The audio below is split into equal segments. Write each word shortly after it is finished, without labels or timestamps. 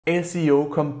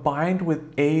SEO combined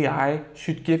with AI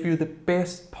should give you the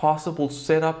best possible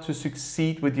setup to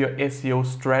succeed with your SEO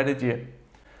strategy.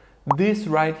 This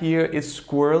right here is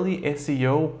Squirrly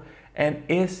SEO, an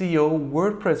SEO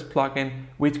WordPress plugin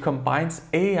which combines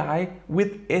AI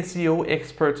with SEO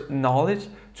experts' knowledge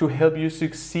to help you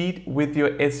succeed with your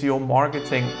SEO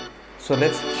marketing. So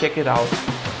let's check it out.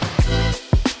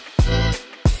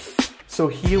 So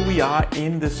here we are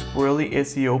in the Squirrly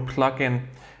SEO plugin.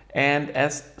 And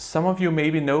as some of you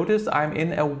maybe noticed, I'm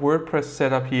in a WordPress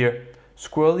setup here.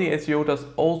 Squirrly SEO does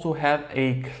also have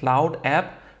a cloud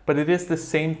app, but it is the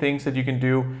same things that you can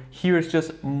do. Here it's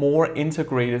just more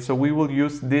integrated, so we will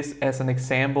use this as an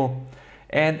example.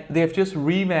 And they have just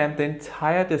revamped the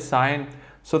entire design.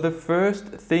 So the first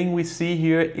thing we see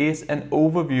here is an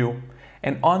overview.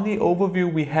 And on the overview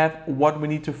we have what we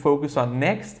need to focus on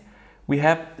next. We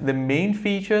have the main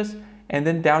features. And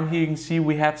then down here you can see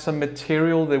we have some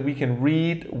material that we can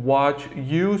read, watch,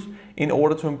 use in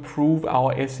order to improve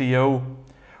our SEO.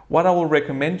 What I will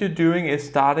recommend you doing is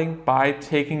starting by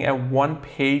taking a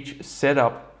one-page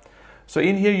setup. So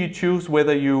in here you choose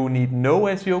whether you need no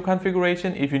SEO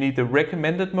configuration, if you need the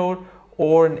recommended mode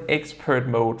or an expert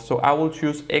mode. So I will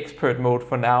choose expert mode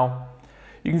for now.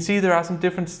 You can see there are some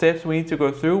different steps we need to go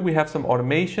through. We have some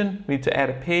automation, we need to add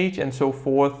a page and so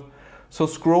forth. So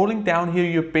scrolling down here,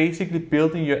 you're basically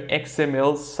building your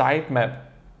XML sitemap.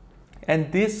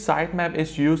 And this sitemap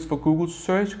is used for Google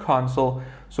Search Console.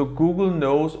 So Google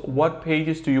knows what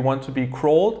pages do you want to be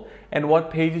crawled and what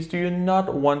pages do you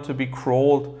not want to be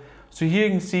crawled. So here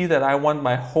you can see that I want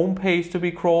my home page to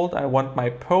be crawled, I want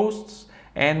my posts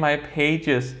and my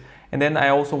pages. And then I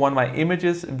also want my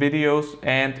images, videos,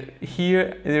 and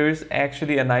here there is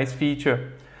actually a nice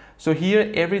feature. So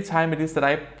here every time it is that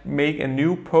I make a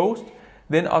new post,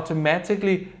 then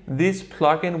automatically this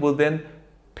plugin will then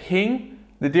ping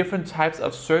the different types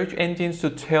of search engines to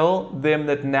tell them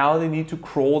that now they need to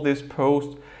crawl this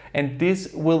post. And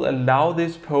this will allow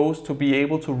this post to be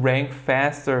able to rank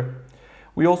faster.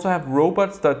 We also have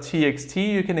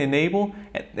robots.txt you can enable,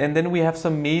 and then we have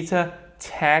some meta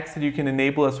tags that you can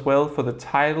enable as well for the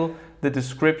title, the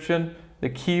description, the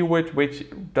keyword, which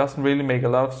doesn't really make a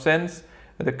lot of sense,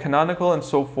 the canonical and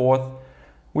so forth.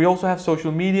 We also have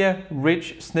social media,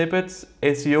 rich snippets,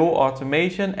 SEO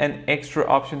automation, and extra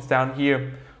options down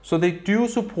here. So they do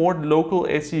support local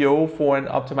SEO for an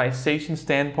optimization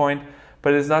standpoint,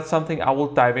 but it's not something I will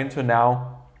dive into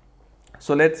now.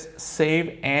 So let's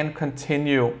save and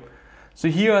continue. So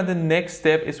here on the next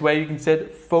step is where you can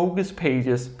set focus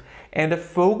pages. And a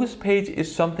focus page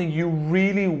is something you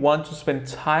really want to spend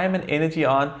time and energy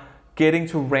on getting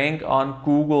to rank on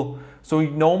Google. So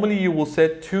normally you will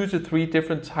set 2 to 3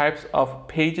 different types of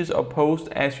pages or posts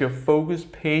as your focus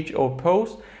page or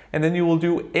post, and then you will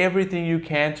do everything you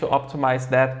can to optimize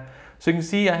that. So you can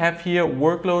see I have here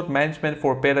workload management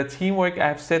for better teamwork. I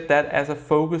have set that as a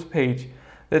focus page.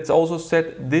 Let's also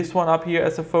set this one up here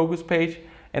as a focus page,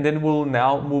 and then we'll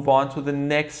now move on to the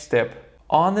next step.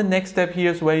 On the next step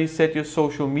here is where you set your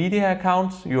social media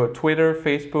accounts, your Twitter,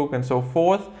 Facebook, and so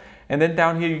forth. And then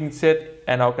down here you can set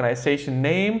an organization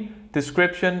name,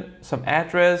 description, some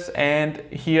address, and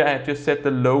here I have just set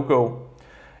the logo.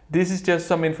 This is just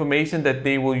some information that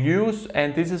they will use,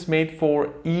 and this is made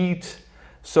for EAT.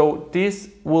 So this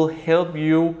will help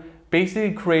you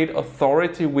basically create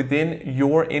authority within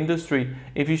your industry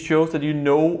if it shows that you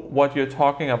know what you're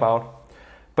talking about.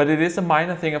 But it is a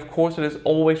minor thing, of course. It is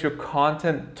always your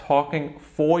content talking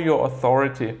for your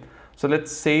authority. So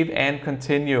let's save and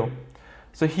continue.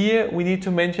 So here we need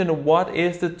to mention what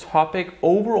is the topic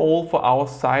overall for our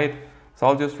site. So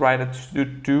I'll just write a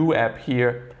to-do app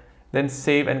here, then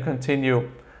save and continue.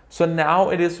 So now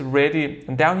it is ready.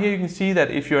 And down here you can see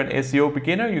that if you're an SEO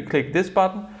beginner, you click this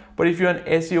button. But if you're an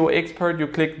SEO expert, you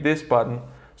click this button.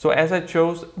 So as I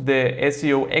chose the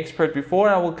SEO expert before,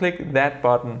 I will click that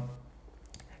button.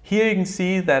 Here you can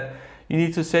see that you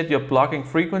need to set your blogging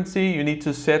frequency. You need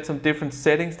to set some different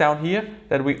settings down here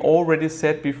that we already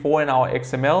set before in our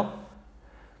XML.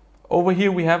 Over here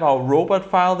we have our robot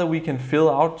file that we can fill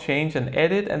out, change and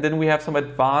edit. And then we have some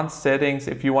advanced settings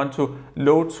if you want to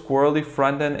load Squirrly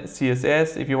frontend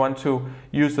CSS, if you want to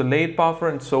use the late buffer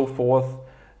and so forth.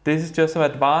 This is just some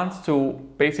advanced to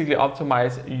basically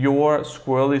optimize your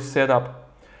Squirrly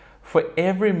setup. For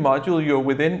every module you're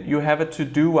within, you have a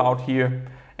to-do out here.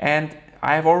 And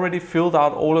I have already filled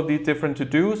out all of these different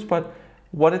to-dos, but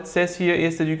what it says here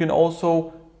is that you can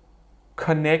also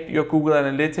connect your Google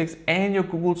Analytics and your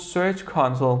Google Search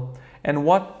Console. And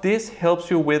what this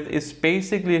helps you with is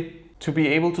basically to be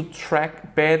able to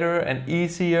track better and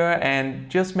easier and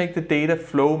just make the data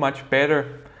flow much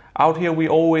better. Out here we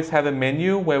always have a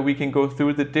menu where we can go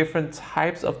through the different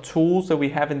types of tools that we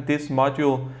have in this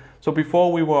module. So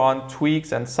before we were on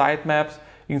tweaks and sitemaps,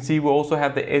 you can see we also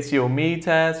have the SEO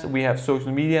metas, we have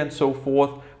social media and so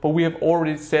forth, but we have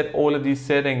already set all of these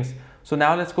settings. So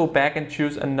now let's go back and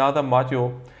choose another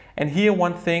module. And here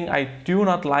one thing I do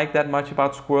not like that much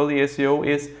about Squirrly SEO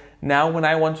is now when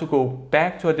I want to go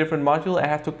back to a different module, I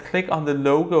have to click on the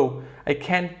logo. I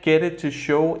can't get it to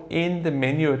show in the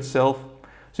menu itself.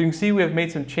 So you can see we have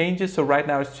made some changes. So right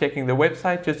now it's checking the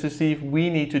website just to see if we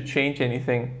need to change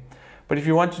anything. But if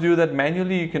you want to do that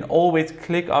manually, you can always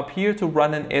click up here to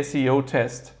run an SEO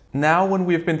test. Now when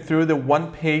we've been through the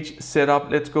one-page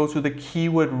setup, let's go to the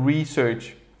keyword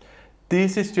research.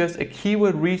 This is just a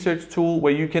keyword research tool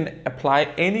where you can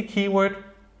apply any keyword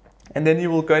and then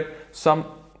you will get some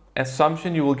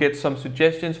assumption, you will get some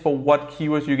suggestions for what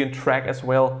keywords you can track as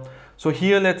well. So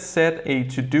here let's set a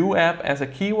to-do app as a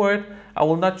keyword. I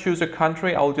will not choose a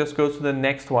country, I will just go to the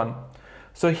next one.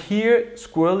 So here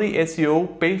Squirrly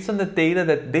SEO, based on the data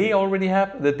that they already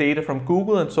have, the data from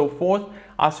Google and so forth,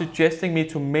 are suggesting me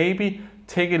to maybe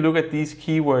take a look at these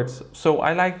keywords. So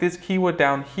I like this keyword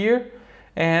down here,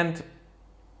 and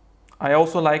I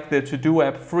also like the to-do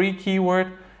app free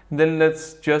keyword. Then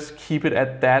let's just keep it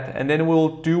at that, and then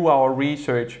we'll do our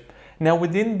research. Now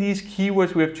within these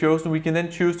keywords we have chosen, we can then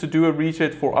choose to do a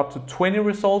research for up to 20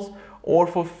 results or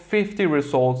for 50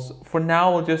 results. For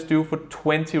now I'll just do for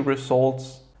 20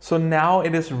 results. So now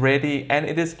it is ready and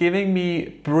it is giving me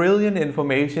brilliant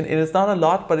information. It is not a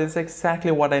lot, but it's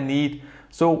exactly what I need.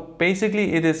 So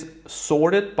basically it is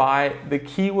sorted by the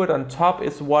keyword on top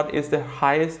is what is the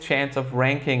highest chance of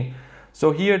ranking.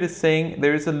 So here it is saying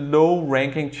there is a low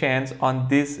ranking chance on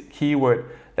this keyword.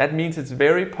 That means it's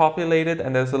very populated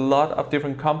and there's a lot of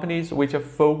different companies which are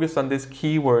focused on this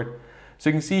keyword. So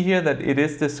you can see here that it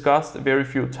is discussed very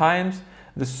few times.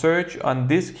 The search on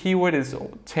this keyword is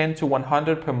 10 to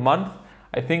 100 per month.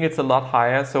 I think it's a lot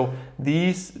higher. So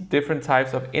these different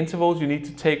types of intervals you need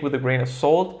to take with a grain of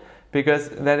salt because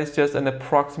that is just an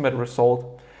approximate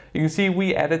result. You can see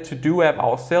we added to-do app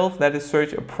ourselves. That is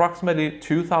searched approximately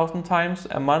 2,000 times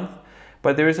a month,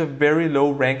 but there is a very low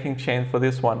ranking chance for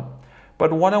this one.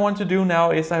 But what I want to do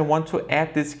now is I want to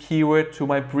add this keyword to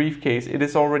my briefcase. It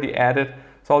is already added.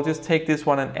 So I'll just take this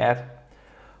one and add.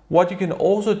 What you can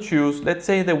also choose, let's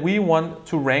say that we want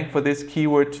to rank for this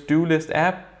keyword to-do list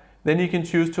app, then you can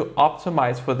choose to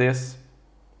optimize for this.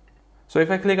 So if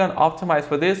I click on optimize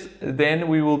for this, then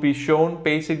we will be shown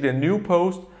basically a new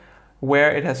post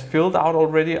where it has filled out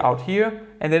already out here,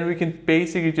 and then we can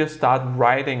basically just start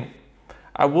writing.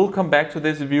 I will come back to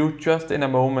this view just in a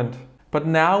moment. But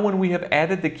now when we have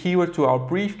added the keyword to our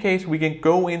briefcase, we can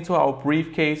go into our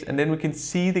briefcase and then we can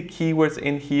see the keywords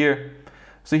in here.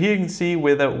 So here you can see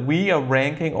whether we are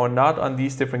ranking or not on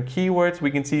these different keywords.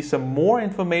 We can see some more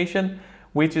information,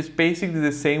 which is basically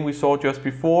the same we saw just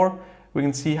before. We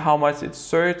can see how much it's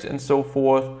searched and so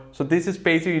forth. So this is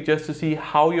basically just to see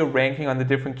how you're ranking on the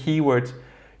different keywords.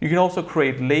 You can also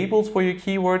create labels for your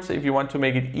keywords if you want to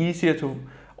make it easier to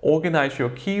organize your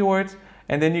keywords.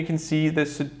 And then you can see the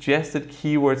suggested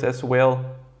keywords as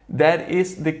well. That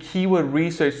is the keyword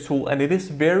research tool, and it is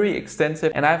very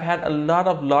extensive, and I've had a lot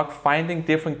of luck finding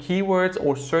different keywords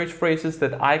or search phrases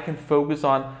that I can focus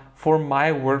on for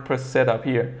my WordPress setup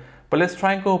here. But let's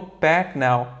try and go back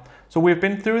now. So we've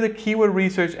been through the keyword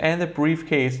research and the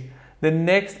briefcase. The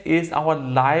next is our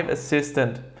live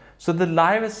assistant. So the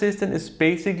live assistant is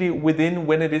basically within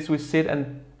when it is we sit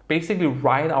and basically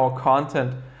write our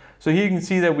content. So here you can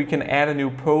see that we can add a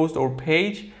new post or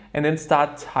page and then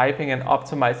start typing and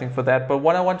optimizing for that. But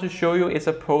what I want to show you is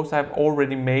a post I've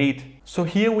already made. So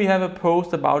here we have a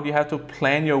post about you have to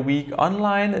plan your week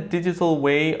online, a digital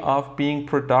way of being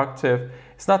productive.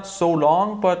 It's not so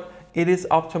long, but it is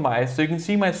optimized. So you can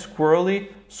see my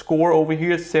Squirrly score over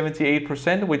here is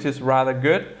 78%, which is rather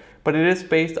good, but it is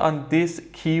based on this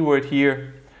keyword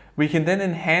here. We can then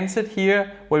enhance it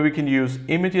here where we can use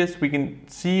images. We can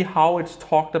see how it's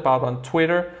talked about on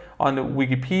Twitter, on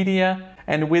Wikipedia.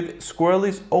 And with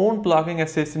Squirrly's own blogging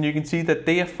assistant, you can see that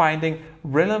they are finding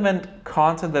relevant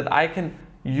content that I can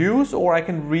use or I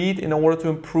can read in order to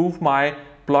improve my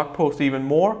blog post even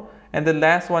more. And the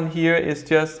last one here is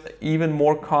just even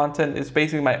more content. It's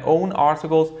basically my own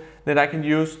articles that I can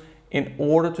use in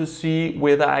order to see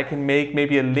whether I can make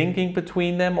maybe a linking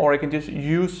between them, or I can just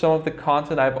use some of the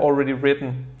content I've already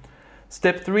written.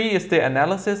 Step 3 is the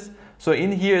analysis. So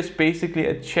in here is basically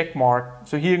a check mark.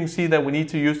 So here you can see that we need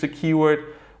to use the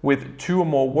keyword with 2 or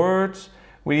more words.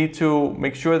 We need to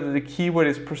make sure that the keyword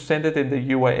is presented in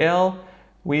the URL.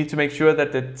 We need to make sure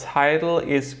that the title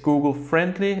is Google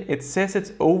friendly. It says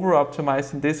it's over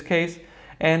optimized in this case,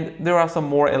 and there are some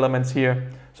more elements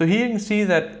here. So here you can see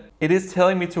that it is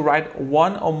telling me to write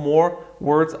one or more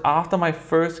words after my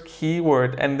first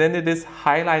keyword, and then it is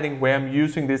highlighting where I'm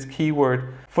using this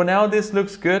keyword. For now, this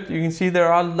looks good. You can see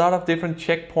there are a lot of different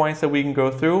checkpoints that we can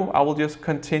go through. I will just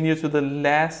continue to the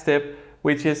last step,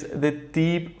 which is the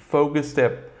deep focus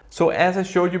step. So as I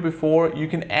showed you before, you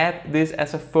can add this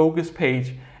as a focus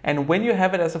page. And when you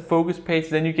have it as a focus page,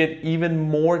 then you get even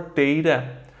more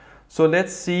data. So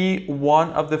let's see one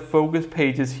of the focus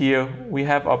pages here we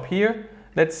have up here.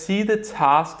 Let's see the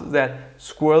tasks that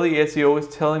Squirrly SEO is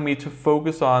telling me to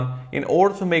focus on in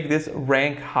order to make this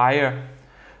rank higher.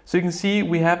 So you can see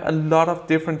we have a lot of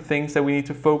different things that we need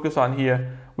to focus on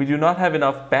here. We do not have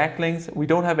enough backlinks. We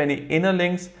don't have any inner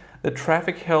links. The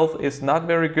traffic health is not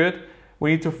very good.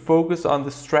 We need to focus on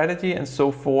the strategy and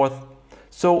so forth.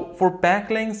 So for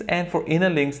backlinks and for inner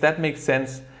links, that makes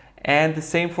sense. And the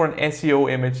same for an SEO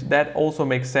image, that also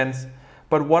makes sense.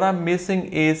 But what I'm missing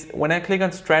is when I click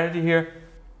on strategy here,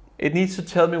 it needs to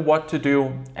tell me what to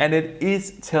do. And it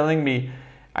is telling me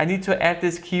I need to add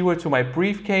this keyword to my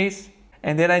briefcase,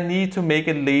 and then I need to make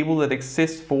a label that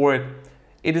exists for it.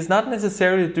 It is not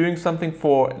necessarily doing something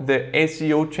for the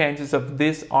SEO chances of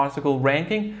this article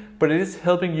ranking, but it is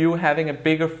helping you having a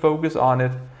bigger focus on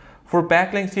it. For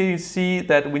backlinks here, you see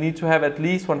that we need to have at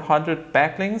least 100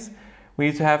 backlinks. We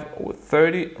need to have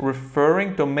 30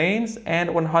 referring domains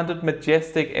and 100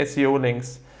 majestic SEO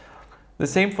links. The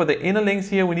same for the inner links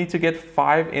here, we need to get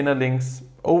 5 inner links.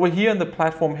 Over here in the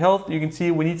platform health, you can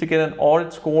see we need to get an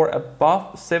audit score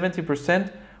above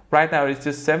 70%. Right now it's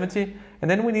just 70. And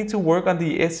then we need to work on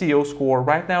the SEO score.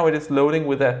 Right now it is loading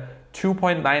with a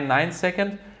 2.99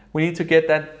 second. We need to get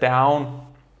that down.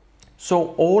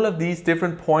 So all of these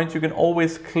different points you can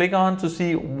always click on to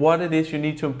see what it is you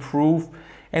need to improve.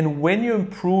 And when you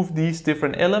improve these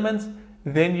different elements,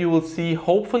 then you will see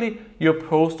hopefully your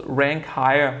post rank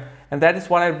higher. And that is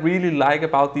what I really like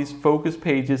about these focus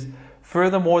pages.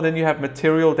 Furthermore, then you have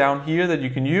material down here that you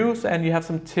can use, and you have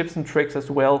some tips and tricks as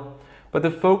well. But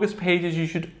the focus pages you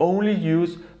should only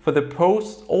use for the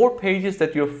posts or pages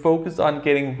that you're focused on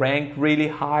getting ranked really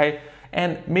high.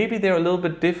 And maybe they're a little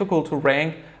bit difficult to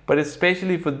rank, but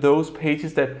especially for those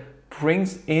pages that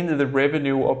brings in the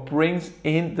revenue or brings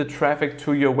in the traffic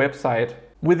to your website.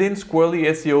 Within Squirrly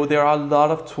SEO, there are a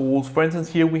lot of tools. For instance,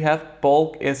 here we have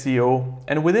bulk SEO.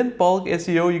 And within bulk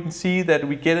SEO, you can see that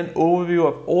we get an overview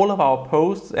of all of our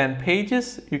posts and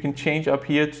pages. You can change up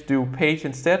here to do page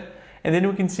instead. And then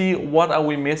we can see what are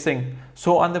we missing.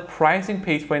 So on the pricing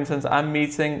page, for instance, I'm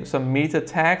missing some meta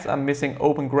tags, I'm missing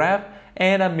open graph,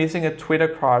 and I'm missing a Twitter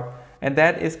card. And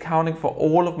that is counting for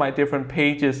all of my different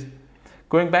pages.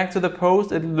 Going back to the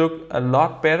post, it looked a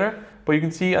lot better. But you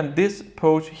can see on this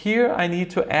post here, I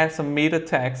need to add some meta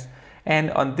tags.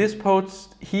 And on this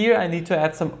post here, I need to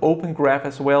add some open graph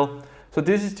as well. So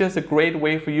this is just a great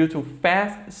way for you to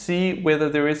fast see whether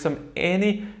there is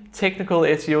any technical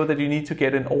SEO that you need to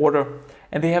get in order.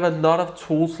 And they have a lot of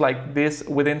tools like this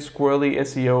within Squirrly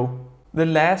SEO. The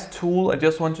last tool I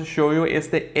just want to show you is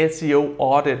the SEO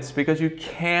audits, because you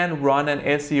can run an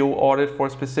SEO audit for a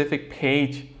specific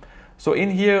page. So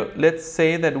in here, let's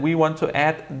say that we want to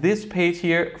add this page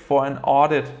here for an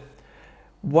audit.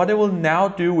 What it will now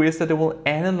do is that it will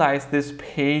analyze this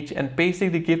page and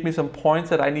basically give me some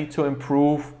points that I need to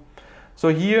improve. So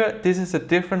here, this is a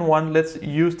different one. Let's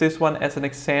use this one as an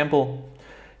example.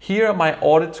 Here, my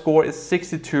audit score is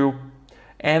 62.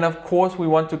 And of course, we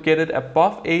want to get it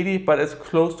above 80, but as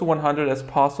close to 100 as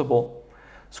possible.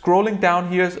 Scrolling down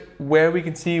here is where we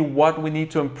can see what we need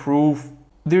to improve.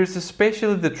 There's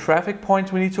especially the traffic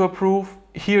points we need to improve.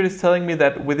 Here it is telling me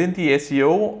that within the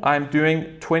SEO, I'm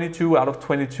doing 22 out of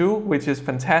 22, which is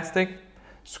fantastic.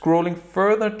 Scrolling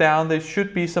further down, there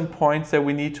should be some points that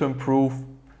we need to improve.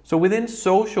 So within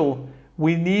social,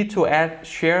 we need to add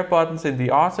share buttons in the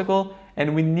article,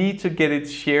 and we need to get it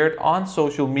shared on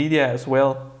social media as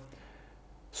well.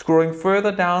 Scrolling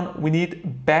further down, we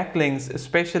need backlinks,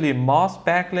 especially Moz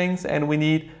backlinks, and we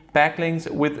need backlinks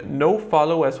with no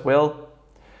follow as well.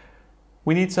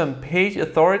 We need some page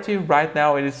authority. Right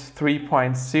now it is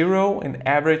 3.0 in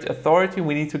average authority.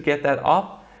 We need to get that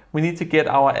up. We need to get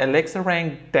our Alexa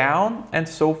rank down and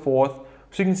so forth.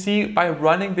 So you can see by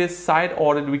running this site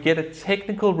audit, we get a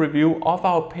technical review of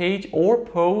our page or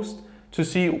post to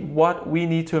see what we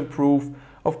need to improve.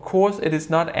 Of course, it is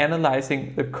not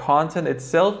analyzing the content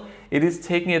itself. It is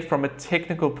taking it from a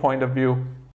technical point of view.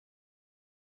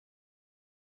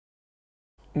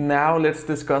 Now let's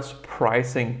discuss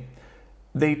pricing.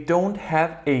 They don't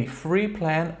have a free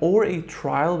plan or a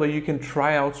trial where you can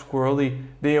try out Squirrly.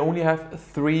 They only have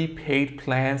 3 paid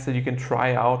plans that you can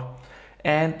try out.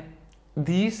 And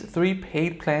these 3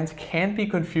 paid plans can be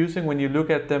confusing when you look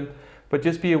at them, but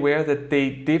just be aware that they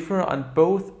differ on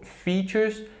both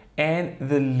features and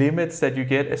the limits that you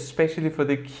get, especially for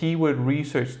the keyword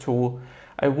research tool.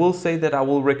 I will say that I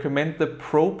will recommend the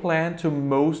Pro plan to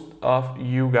most of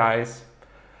you guys.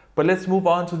 But let's move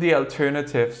on to the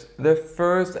alternatives. The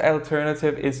first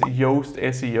alternative is Yoast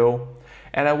SEO.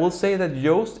 And I will say that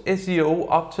Yoast SEO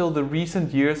up till the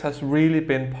recent years has really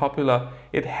been popular.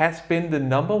 It has been the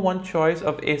 #1 choice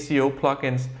of SEO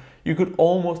plugins. You could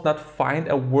almost not find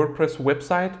a WordPress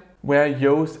website where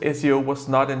Yoast SEO was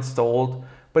not installed.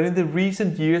 But in the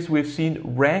recent years, we've seen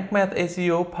Rank Math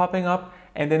SEO popping up,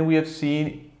 and then we have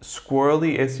seen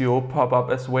Squirrly SEO pop up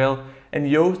as well. And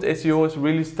Yoast SEO is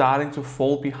really starting to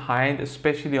fall behind,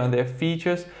 especially on their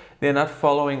features. They're not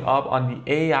following up on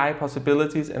the AI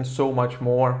possibilities and so much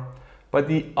more. But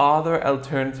the other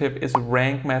alternative is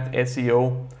Rank Math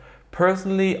SEO.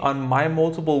 Personally, on my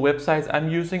multiple websites, I'm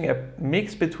using a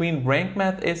mix between Rank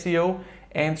Math SEO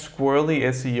and Squirrly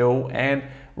SEO. And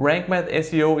Rank Math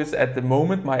SEO is at the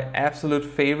moment my absolute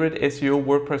favorite SEO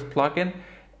WordPress plugin.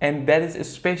 And that is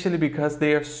especially because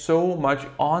they are so much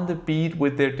on the beat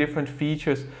with their different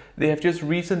features. They have just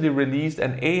recently released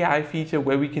an AI feature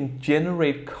where we can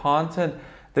generate content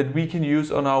that we can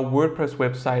use on our WordPress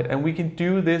website. And we can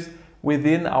do this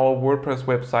within our WordPress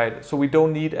website. So we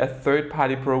don't need a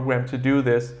third-party program to do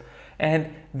this.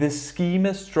 And the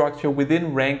schema structure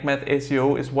within Rank Math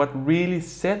SEO is what really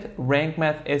set Rank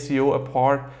Math SEO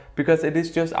apart, because it is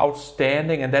just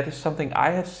outstanding, and that is something I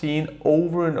have seen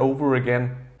over and over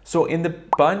again. So in the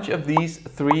bunch of these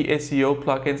 3 SEO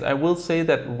plugins, I will say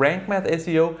that Rank Math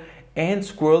SEO and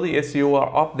Squirrly SEO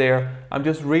are up there. I'm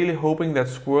just really hoping that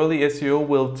Squirrly SEO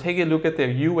will take a look at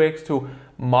their UX to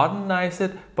modernize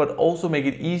it, but also make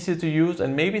it easier to use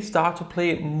and maybe start to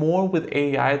play more with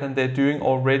AI than they're doing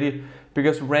already,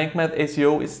 because Rank Math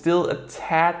SEO is still a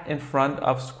tad in front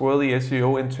of Squirrly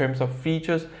SEO in terms of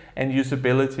features and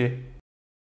usability.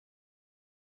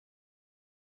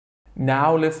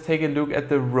 Now let's take a look at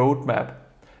the roadmap.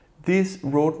 This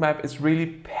roadmap is really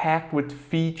packed with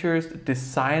features,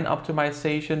 design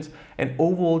optimizations, and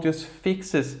overall just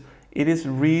fixes. It is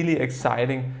really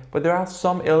exciting, but there are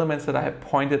some elements that I have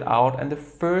pointed out, and the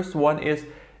first one is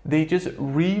they just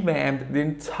revamped the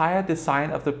entire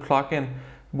design of the plugin,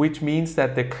 which means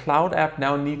that the Cloud app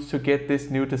now needs to get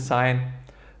this new design.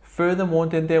 Furthermore,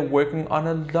 then they're working on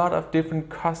a lot of different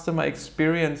customer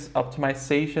experience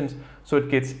optimizations, so it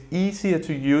gets easier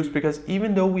to use, because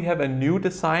even though we have a new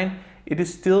design, it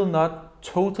is still not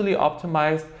totally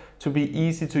optimized to be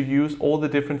easy to use all the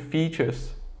different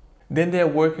features. Then they're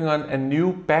working on a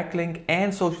new backlink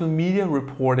and social media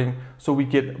reporting, so we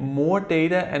get more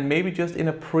data and maybe just in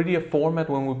a prettier format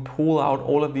when we pull out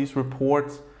all of these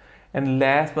reports. And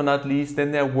last but not least,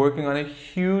 then they're working on a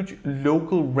huge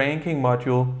local ranking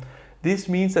module. This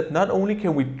means that not only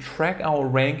can we track our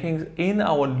rankings in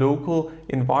our local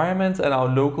environments and our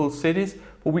local cities,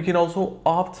 but we can also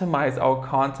optimize our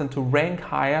content to rank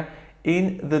higher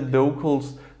in the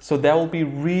locals. So that will be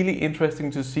really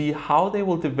interesting to see how they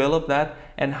will develop that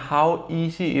and how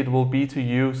easy it will be to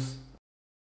use.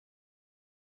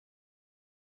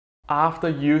 After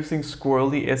using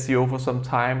Squirrly SEO for some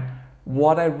time,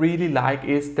 what I really like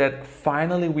is that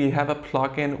finally we have a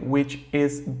plugin which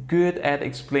is good at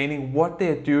explaining what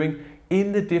they're doing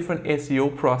in the different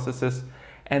SEO processes.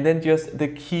 And then just the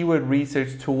keyword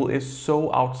research tool is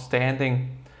so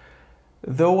outstanding.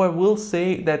 Though I will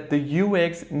say that the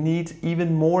UX needs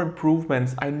even more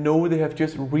improvements. I know they have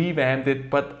just revamped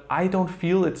it, but I don't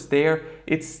feel it's there.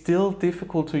 It's still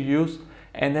difficult to use.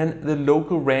 And then the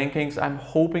local rankings, I'm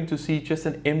hoping to see just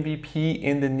an MVP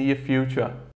in the near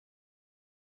future.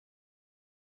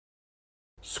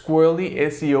 Squirrly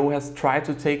SEO has tried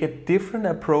to take a different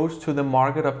approach to the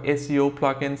market of SEO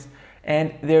plugins,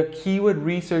 and their keyword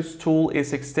research tool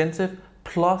is extensive,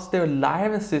 plus their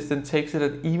live assistant takes it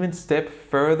an even step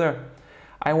further.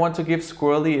 I want to give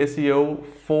Squirrly SEO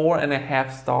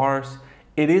 4.5 stars.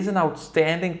 It is an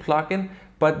outstanding plugin,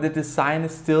 but the design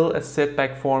is still a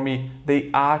setback for me.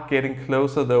 They are getting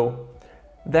closer though.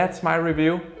 That's my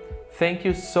review. Thank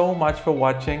you so much for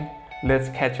watching. Let's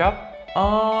catch up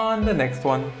on the next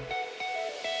one.